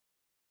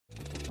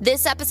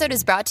This episode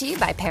is brought to you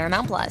by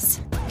Paramount Plus.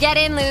 Get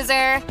in,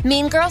 loser!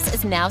 Mean Girls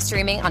is now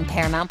streaming on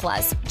Paramount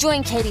Plus.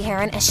 Join Katie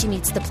Heron as she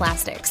meets the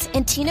plastics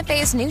in Tina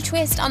Fey's new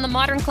twist on the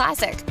modern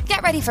classic.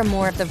 Get ready for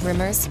more of the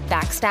rumors,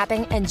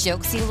 backstabbing, and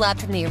jokes you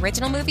loved from the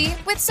original movie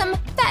with some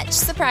fetch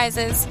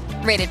surprises.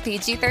 Rated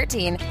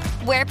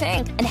PG-13. Wear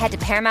pink and head to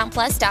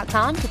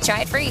ParamountPlus.com to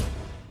try it free.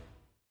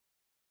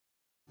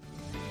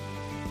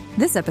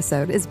 This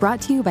episode is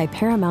brought to you by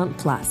Paramount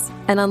Plus.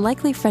 An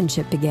unlikely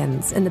friendship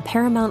begins in the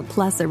Paramount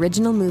Plus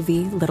original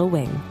movie Little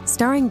Wing,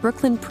 starring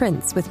Brooklyn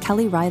Prince with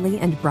Kelly Riley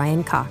and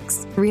Brian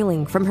Cox.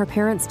 Reeling from her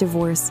parents'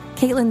 divorce,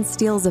 Caitlin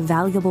steals a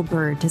valuable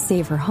bird to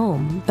save her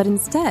home, but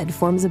instead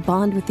forms a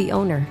bond with the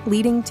owner,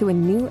 leading to a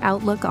new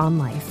outlook on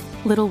life.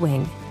 Little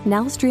Wing,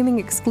 now streaming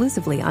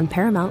exclusively on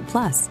Paramount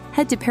Plus.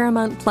 Head to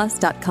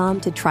ParamountPlus.com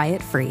to try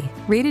it free.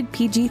 Rated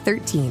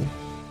PG-13.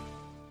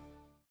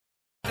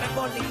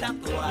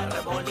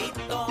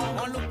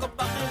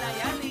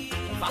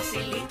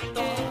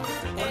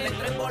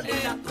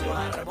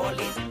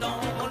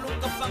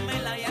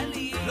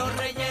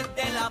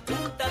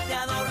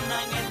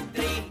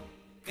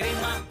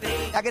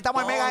 Aquí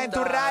estamos en Mega en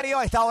tu radio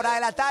a esta hora de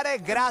la tarde.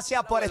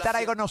 Gracias por estar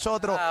ahí con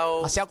nosotros.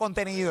 Demasiado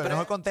contenido, el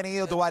mejor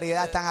contenido, tu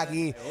variedad están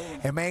aquí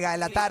en Mega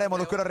en la tarde.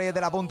 Molusco y los Reyes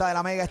de la Punta de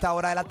la Mega a esta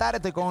hora de la tarde.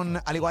 Estoy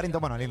con Ali Warrington,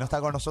 bueno, Ali no está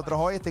con nosotros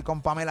hoy. Estoy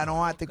con Pamela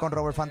Noa, estoy con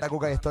Robert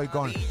Fantacuca y estoy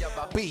con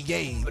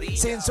PJ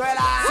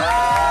Sinsuela.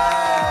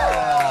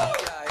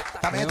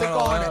 También estoy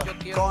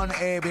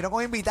vino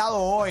con invitado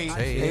hoy.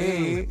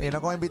 Sí,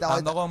 vino con invitado.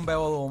 Ando con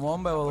Bebo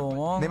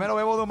Dumont. Dímelo,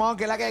 Bebo Dumont,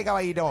 ¿qué es la que hay,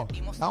 caballito?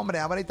 No, hombre,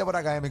 déjame irte por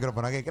acá el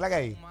micrófono. ¿Qué es la que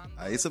hay?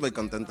 Ahí súper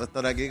contento de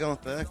estar aquí con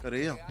ustedes,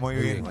 corillo. Muy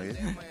bien.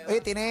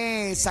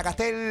 Oye,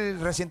 sacaste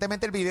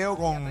recientemente el video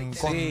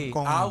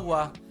con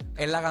Agua.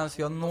 Es la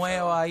canción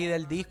nueva ahí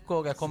del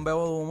disco, que es con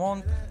Bebo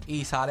Dumont.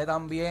 Y sale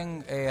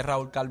también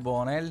Raúl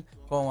Carbonell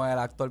como el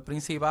actor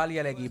principal y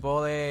el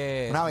equipo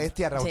de... Una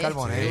bestia, Raúl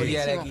Carbonell. Y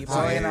el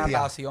equipo de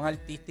natación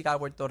artística de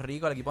Puerto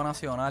Rico, el equipo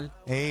nacional,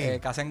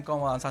 que hacen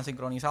como danza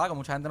sincronizada, que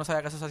mucha gente no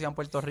sabía que eso se hacía en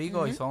Puerto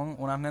Rico. Y son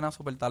unas nenas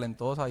súper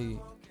talentosas y...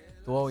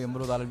 estuvo bien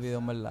brutal el video,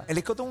 en verdad. El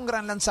disco tuvo un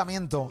gran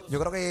lanzamiento. Yo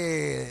creo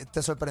que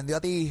te sorprendió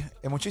a ti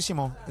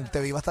muchísimo. Te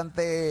vi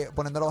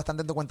poniéndolo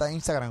bastante en tu cuenta de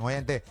Instagram.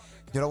 Obviamente,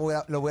 yo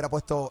lo hubiera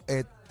puesto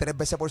 3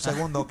 veces por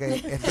segundo,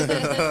 que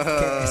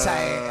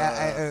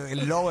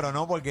el logro,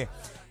 ¿no? Porque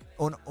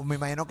me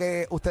imagino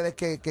que ustedes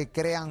que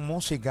crean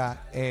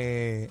música,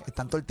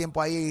 están todo el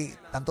tiempo ahí,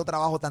 tanto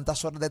trabajo,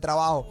 tantas horas de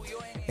trabajo,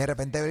 y de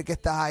repente ver que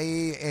estás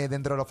ahí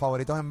dentro de los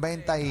favoritos en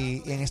venta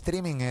y en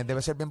streaming,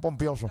 debe ser bien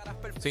pompioso.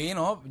 Sí,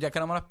 no, ya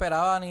que no me lo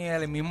esperaba ni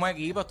el mismo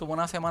equipo. Estuvo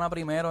una semana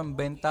primero en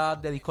ventas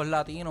de discos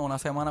latinos, una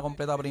semana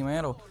completa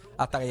primero,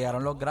 hasta que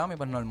llegaron los Grammy.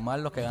 Pues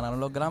normal, los que ganaron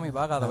los Grammy,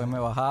 después me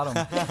bajaron.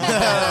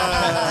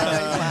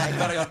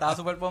 Pero yo estaba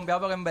súper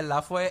pompeado porque en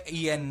verdad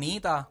y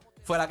Ernita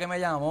fue la que me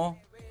llamó.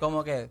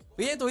 Como que,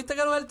 oye, ¿tuviste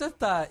que Roberto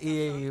está?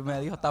 Y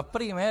me dijo, estás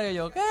primero. Y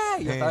yo, ¿qué?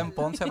 Y yo estaba en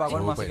Ponce para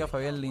colmo, así que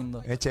fue bien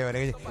lindo. Es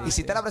chévere.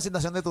 Hiciste la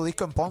presentación de tu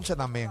disco en Ponce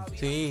también.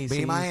 Sí, Vi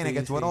imágenes que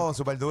estuvieron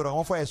súper duro.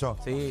 ¿Cómo fue eso?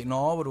 Sí,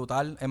 no,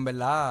 brutal. En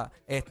verdad,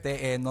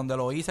 en donde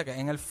lo hice, que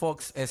en el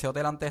Fox, ese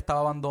hotel antes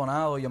estaba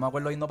abandonado. Y yo me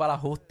acuerdo yendo para la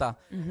justa.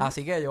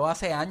 Así que yo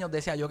hace años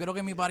decía, yo quiero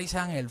que mi party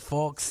sea en el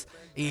Fox.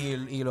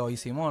 Y lo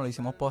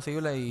hicimos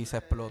posible y se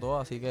explotó.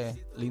 Así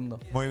que lindo.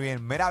 Muy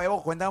bien. Mira,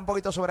 Bebo, cuéntame un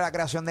poquito sobre la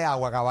creación de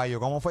Agua, caballo.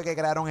 ¿Cómo fue que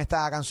crearon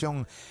esta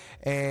canción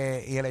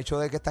y el hecho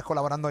de que estás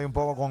colaborando ahí un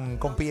poco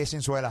con PJ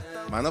Sinsuela?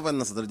 Mano, pues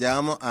nosotros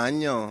llevamos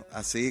años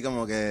así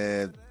como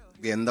que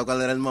viendo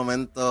cuál era el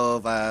momento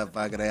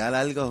para crear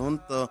algo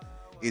juntos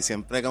y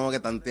siempre como que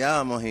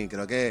tanteábamos, y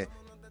creo que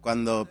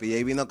cuando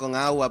PJ vino con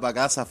Agua para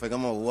casa fue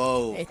como,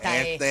 wow,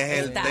 este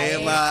es el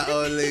tema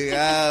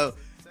obligado.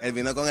 Él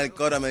vino con el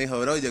coro, me dijo,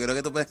 bro, yo creo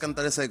que tú puedes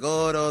cantar ese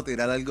coro,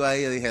 tirar algo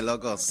ahí. Yo dije,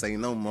 loco, say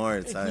no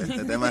more, ¿sabes?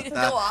 Este tema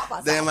está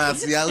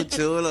demasiado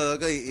chulo,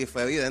 loco, y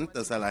fue evidente.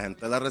 O sea, la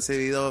gente lo ha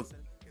recibido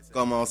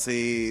como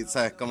si,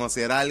 ¿sabes? Como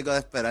si era algo de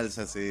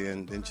esperarse, así,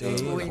 bien chulo.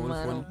 Sí, full.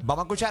 Vamos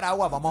a escuchar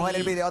Agua, vamos a ver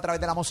el video a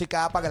través de la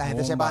música para que la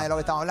gente sepa de lo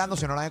que estamos hablando.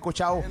 Si no lo han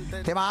escuchado,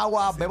 tema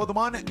Agua, Bebo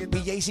Dumont,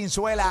 PJ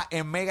Sinsuela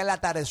en Mega en la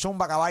tarde.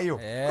 Zumba, caballo.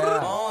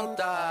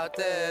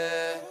 Móntate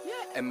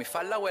en mi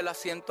falda o el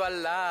asiento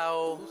al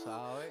lado.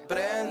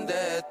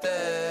 Préndete.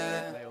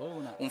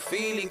 Un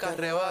feeling que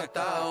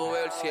arrebatado.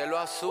 Veo el cielo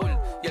azul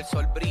y el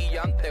sol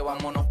brillante.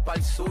 Vámonos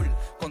pa'l sur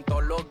con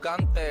todos los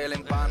gantes. La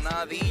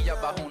empanadilla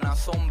bajo una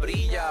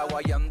sombrilla.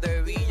 Guayán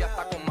de Villa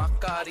está con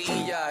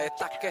mascarilla.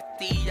 Estas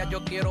questillas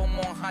yo quiero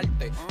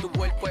mojarte. Tu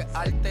cuerpo es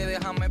arte,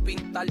 déjame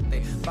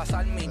pintarte.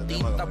 Pasar mi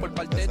tinta por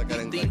partes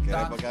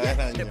distintas.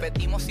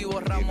 Repetimos y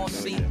borramos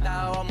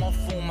cinta. Vamos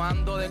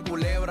fumando de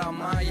culebra a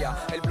maya.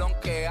 El blon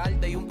que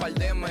arde y un par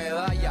de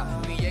medallas.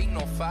 DJ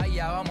no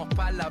falla, vamos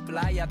pa' la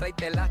playa.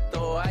 Tráete las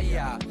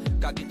toallas,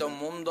 que aquí todo el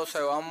mundo se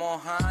va a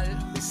mojar.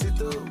 Y si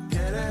tú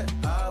quieres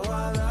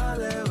agua,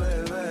 dale,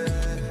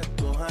 bebé.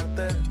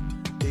 Mójate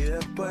y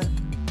después,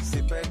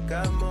 si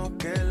pecamos,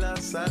 que la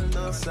sal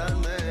nos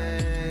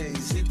sane.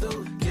 Y si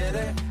tú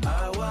quieres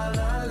agua,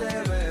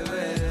 dale,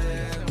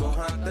 bebé.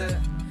 Mójate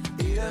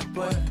y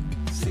después,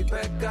 si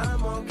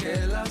pecamos, que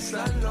la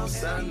sal nos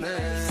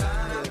sane.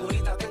 Sana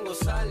curita tengo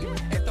sal,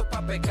 esto es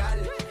pa' pecar,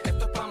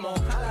 esto es pa'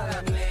 mojar a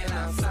las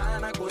nenas.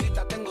 Sana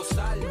curita tengo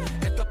sal,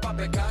 esto es pa'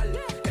 pecar,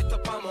 esto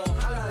es pa'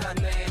 mojar a las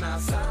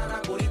nenas.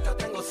 Sana curita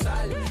tengo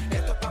sal,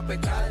 esto es pa'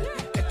 pecar,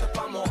 esto es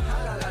pa'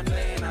 mojar a las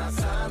nenas.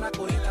 Sana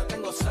curita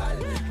tengo sal,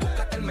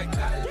 búscate el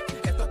mezcal,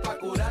 esto es pa'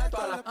 curar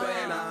todas las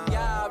penas.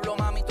 Diablo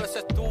mami, tú ese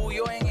es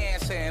tuyo en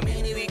ese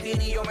mini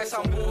bikini, yo me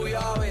zambullo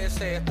a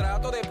veces.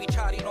 Trato de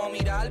pichar y no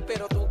mirar,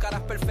 pero tu cara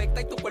es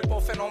perfecta y tu cuerpo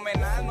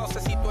fenomenal. No sé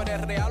si tú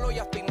eres real o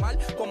ya estoy mal,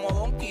 como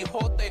Don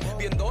Quijote,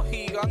 viendo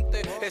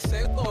gigante.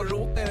 Ese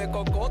tolute de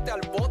cocote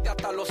al bote,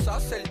 hasta los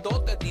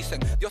sacerdotes dicen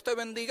Dios te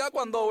bendiga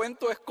cuando ven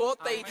tu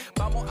escote. Y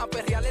vamos a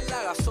perrear en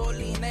la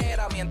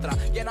gasolinera mientras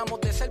llenamos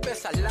de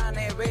cerveza la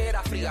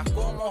nevera. Frías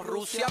como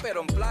Rusia,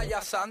 pero en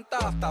Playa Santa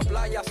hasta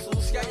Playa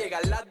Sucia.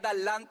 Llegan las de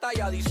Atlanta,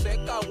 ya dice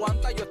que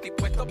aguanta. Yo estoy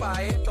puesto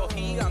pa' esto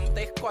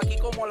gigantesco, aquí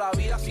como la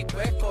vida si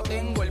pesco.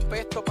 Tengo el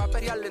pesto pa'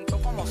 perrear lento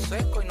como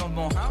seco y nos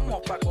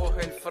mojamos pa'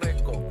 coger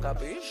fresco,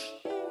 ¿capish?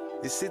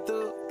 Y si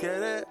tú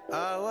quieres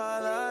agua,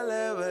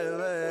 dale,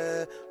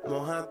 bebé,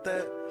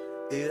 mójate.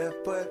 Y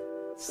después,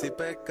 si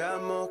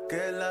pecamos,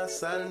 que la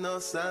sal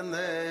nos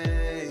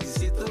sane. Y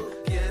si tú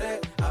quieres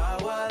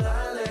agua,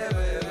 dale,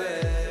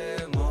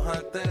 bebé,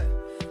 mójate.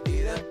 Y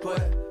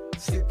después,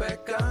 si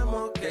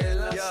pecamos, que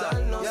la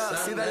sal nos sane.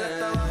 Si darle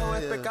hasta abajo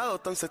es pecado,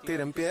 entonces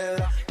tiren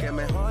piedra. Que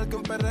mejor que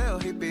un perreo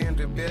hippie en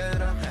Río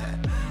Piedra.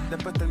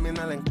 Después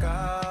terminar en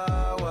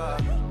Cagua,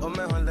 o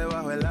mejor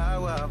debajo del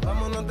agua.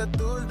 Vámonos de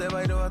tour, de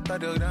Bairro hasta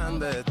Río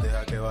Grande.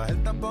 Deja que baje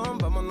el tapón,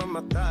 vámonos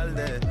más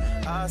tarde.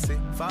 Así,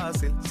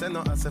 fácil, se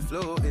nos hace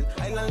fluir.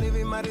 Island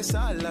Living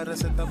Marisal, la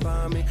receta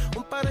pa' mí.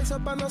 Un paraíso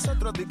pa'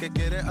 nosotros, di que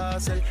quieres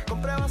hacer.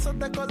 Compré vasos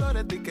de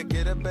colores, di que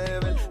quieres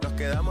beber. Nos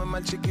quedamos en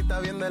Mar Chiquita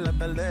viendo el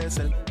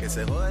atardecer. Que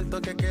se joda el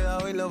toque queda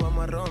hoy, lo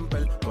vamos a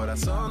romper.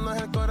 Corazón no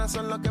es el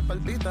corazón lo que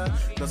palpita.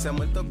 No se ha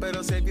muerto,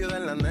 pero si hay viuda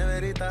en la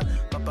neverita.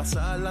 Va a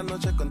pasar la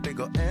noche contigo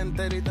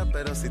enterita.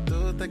 Pero si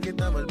tú te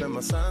quitas,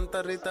 volvemos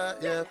Santa Rita,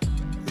 yeah.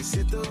 Y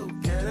si tú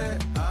quieres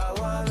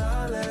agua,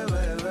 dale,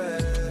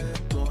 bebé,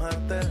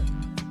 mójate.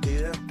 Y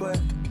después,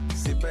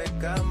 si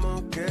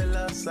pecamos, que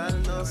la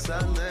sal nos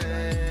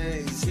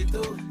sane. Y si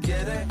tú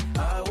quieres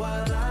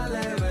agua,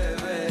 dale,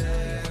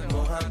 bebé,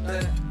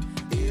 mójate.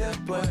 Y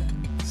después,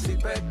 si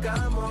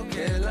pecamos,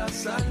 que la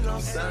sal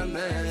nos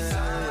sane.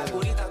 Sana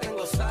curita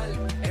tengo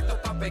sal, esto es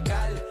pa'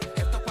 pecar,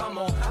 esto es pa'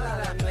 mojar a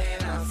las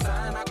nenas.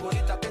 Sana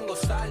curita tengo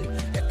sal,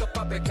 esto es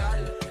pa' pecar,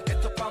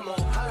 esto es pa'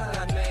 mojar a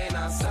las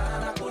nenas.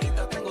 Sana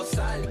curita tengo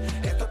sal,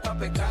 esto es pa'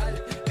 pecar,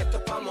 esto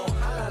es pa'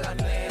 mojar a las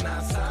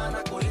nenas.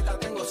 Sana curita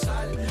tengo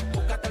sal,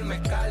 búscate el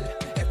mezcal,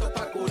 esto es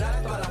pa'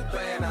 curar todas las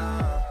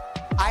penas.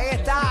 Ahí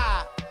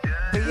está,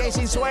 DJ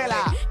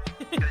Sinsuela,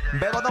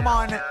 Bebo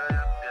Domón.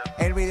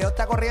 El video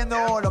está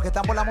corriendo, los que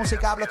están por la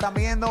música lo están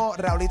viendo.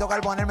 Raulito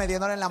Carbonell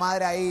metiéndole en la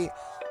madre ahí.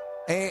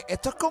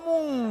 Esto es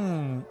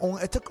como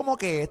esto es como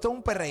que, esto es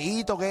un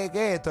perreíto, ¿qué es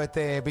esto,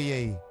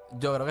 PJ?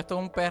 Yo creo que esto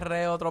es un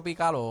perreo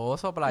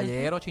tropicaloso,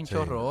 playero,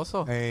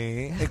 chinchorroso.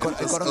 El coro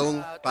Es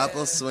un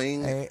papo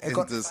swing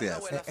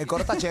entusiasta. el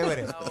coro está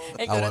chévere.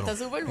 El coro está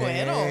súper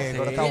bueno. El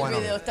coro está Y el bueno.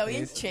 video está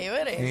bien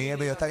chévere. Sí, el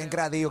video está bien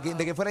creativo.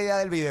 ¿De qué fue la idea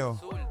del video?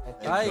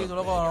 Ay, tú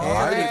lo conoces.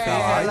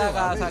 Ay, la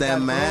casa, The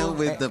Carlos. man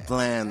with the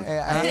plan.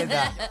 Ahí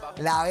está.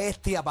 La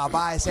bestia,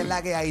 papá. Esa es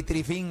la que hay.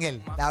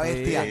 Trifinger. La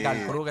bestia. Sí,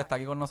 Carl Cruz, que está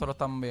aquí con nosotros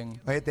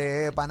también.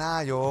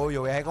 Pana, yo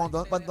viajé con...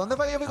 ¿Dónde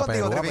fue que yo fui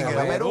contigo, Perú, Trifinger?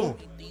 a ¿A Perú?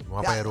 No,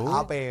 a Perú.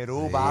 A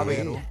Perú,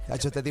 papi.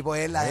 Chacho, este tipo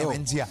es la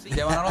demencia.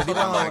 Llévanos a nosotros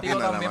La contigo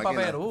máquina, también la para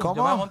máquina. Perú. ¿Cómo?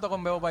 Yo me junto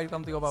con Bebo para ir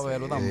contigo para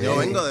Perú también. Yo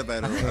vengo de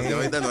Perú, yo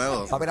voy de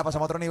nuevo. Papi, la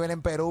pasamos a otro nivel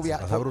en Perú.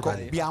 Pasa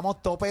brutal.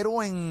 Viajamos todo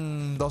Perú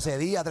en 12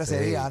 días, 13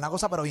 días. Una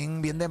cosa, pero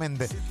bien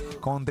demente.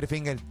 Con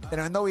Trifinger.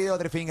 Tremendo video,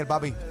 Trifinger,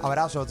 papi.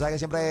 Abrazo. Sabes que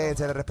siempre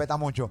se le respeta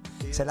mucho.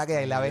 Esa es la que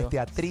hay, la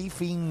bestia.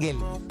 Trifinger.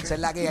 Esa es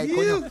la que hay,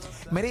 coño.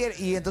 Mire,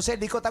 y entonces el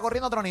disco está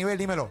corriendo a otro nivel,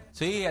 dímelo.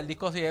 Sí, el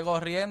disco sigue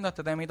corriendo.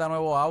 Este temita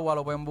nuevo agua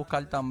lo pueden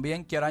buscar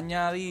también. Quiero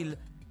añadir,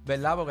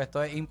 ¿verdad? Porque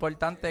esto es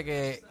importante,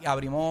 que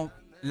abrimos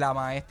la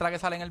maestra que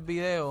sale en el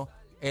video.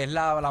 Es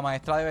la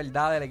maestra de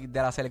verdad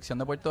de la selección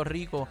de Puerto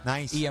Rico.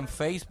 Nice. Y en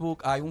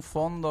Facebook hay un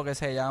fondo que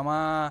se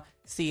llama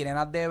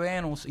Sirenas de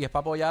Venus y es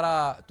para apoyar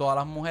a todas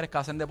las mujeres que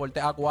hacen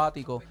deportes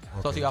acuáticos.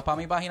 So, si vas para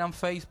mi página en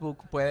Facebook,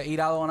 puedes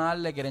ir a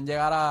donarle. Quieren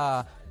llegar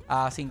a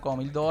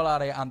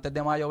 $5,000 antes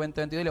de mayo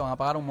 2022 y le van a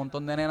pagar un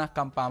montón de nenas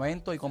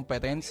campamentos y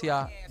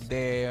competencias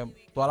de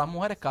todas las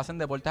mujeres que hacen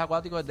deportes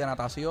acuáticos, desde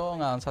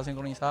natación a danza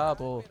sincronizada,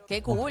 todo.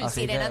 Qué cool.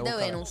 Así Sirenas que de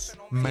búscalo. Venus.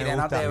 Me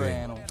Sirenas gusta, de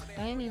bien. Venus.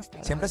 Ay, mi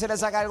Instagram. Siempre se le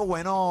saca algo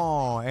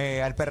bueno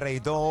al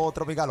perreíto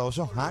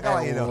tropicaloso. ¿Ah,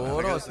 caballero?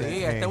 Seguro,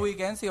 sí. Este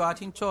weekend, si vas a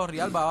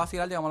chinchorreal, vas a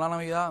vacilar, llegamos a la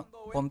Navidad,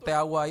 ponte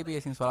agua ahí,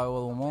 pide Sinsuela,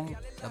 Bebo Dumont,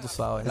 ya tú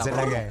sabes. Esa es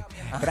la que hay.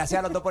 Gracias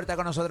a los dos por estar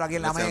con nosotros aquí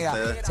en La Gracias a Mega.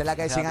 ustedes. Esa es la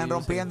que hay, Gracias a sigan ti,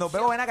 rompiendo.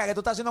 Pero ven acá, ¿qué tú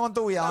estás haciendo con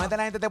tu vida? ¿Dónde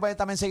la gente te puede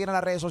también seguir en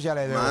las redes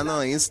sociales? Bebo?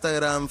 Mano,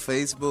 Instagram,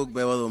 Facebook,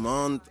 Bebo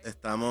Dumont.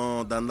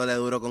 Estamos dándole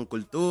duro con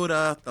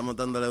cultura, estamos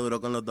dándole duro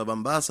con los Top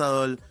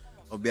Ambassador.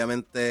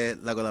 Obviamente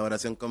la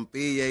colaboración con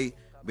PJ.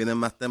 Vienen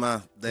más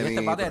temas Este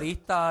es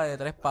baterista de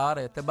 3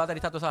 pares. Este es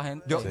baterista de toda esa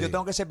gente. Yo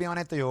tengo que ser bien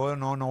honesto, yo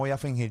no voy a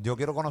fingir. Yo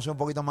quiero conocer un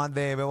poquito más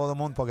de Bebo de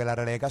Mundo porque la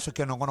realidad del caso es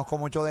que no conozco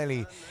mucho de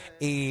él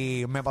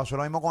y me pasó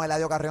lo mismo con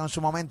Eladio Carrión en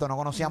su momento. No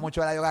conocía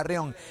mucho de Eladio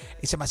Carrión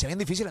y se me hacía bien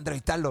difícil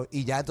entrevistarlo.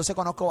 Y ya entonces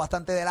conozco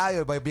bastante de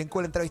Eladio y pues bien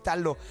cool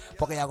entrevistarlo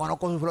porque ya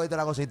conozco su flow y toda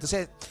la cosa.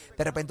 Entonces,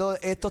 de repente,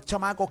 estos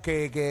chamacos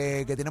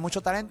que tienen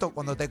mucho talento,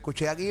 cuando te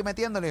escuché aquí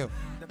metiéndole, digo,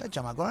 el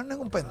chamaco no es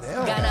ningún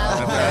pendejo.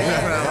 Ganador.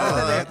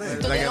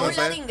 Tú La que tienes un pasa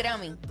es- Latin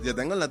Grammy. Yo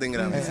tengo el Latin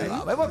Grammy, sí.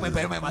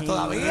 Pero me más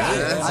todavía. Sí.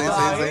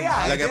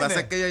 Todavía, Lo que pasa ¿entiendes?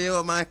 es que yo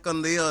llevo más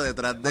escondido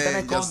detrás No te me de...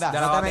 escondas,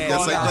 yo- no te me yo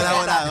soy escondas.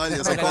 colaborador,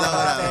 yo soy Le gusta la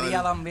batería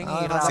colaborador. también y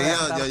No, rapea.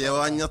 Sí, yo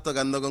llevo años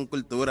tocando con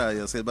Cultura.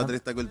 Yo soy el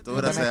baterista de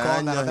Cultura no te me hace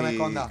escondas, no años te me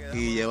escondas.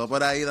 y llevo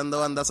por ahí dando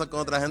bandazos con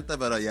otra gente,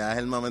 pero ya es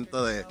el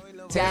momento de...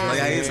 Ya. Estoy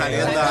ahí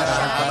saliendo,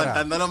 Ya.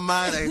 apartando los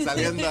mares y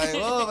saliendo ahí.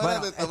 Oh, espérate,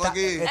 Bueno, estamos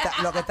aquí.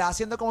 lo que estás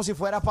haciendo es como si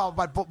fueras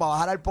para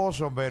bajar al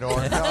pozo, pero...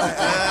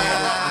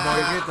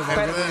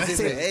 pero sí,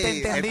 Sí, te ey,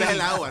 entendí. este es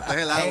el agua, este es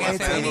el agua. Ese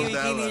este Ese es mini el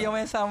agua. bikini yo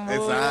me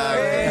zambulo.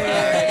 Exacto.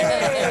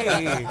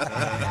 ¡Ey!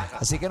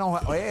 Así que no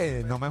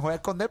me voy a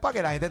esconder para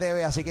que la gente te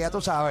vea. Así que ya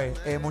tú sabes,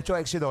 mucho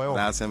éxito, Evo.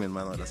 Gracias, mi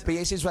hermano, gracias.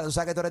 PJ Sinsuela, tú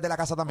sabes que tú eres de la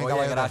casa también, Oye,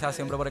 caballero. gracias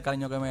siempre por el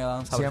cariño que me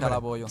dan. Sabes que el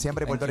apoyo.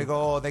 Siempre Thank Puerto you.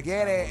 Rico te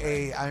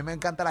quiere. A mí me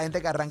encanta la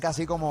gente que arranca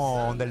así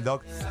como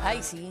underdog.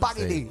 Ay, sí.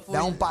 Paquiti,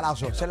 da un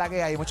palazo. Esa es la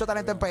que hay. Mucho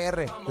talento en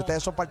PR.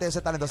 Ustedes son parte de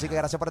ese talento, así que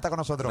gracias por estar con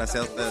nosotros.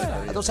 Gracias a ustedes.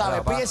 Ya tú sabes,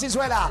 Papá. PJ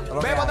Sinsuela. lo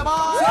que ¡Vemos de hay.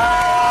 más!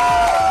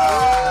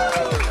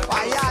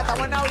 Allá,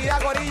 estamos en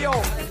Navidad, Corillo.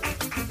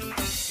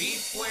 Si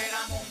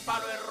fuéramos un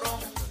palo de ron,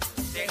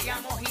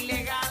 seríamos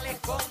ilegales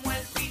como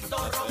el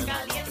pitorro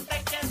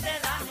caliente que se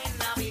dan en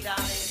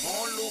Navidades.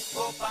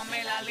 Molusco,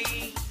 Pamela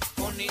Lee,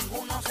 con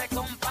ninguno se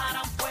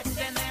comparan, pues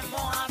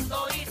tenemos a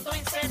toditos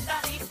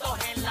insertaditos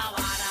en la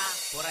vara.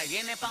 Por ahí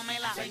viene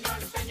Pamela, señor,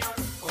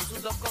 con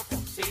sus 2 cocos,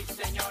 sí,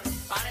 señor,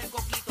 para el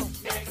coquito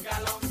del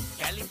galón,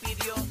 que le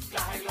impidió,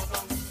 traje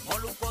glotón.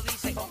 Molusco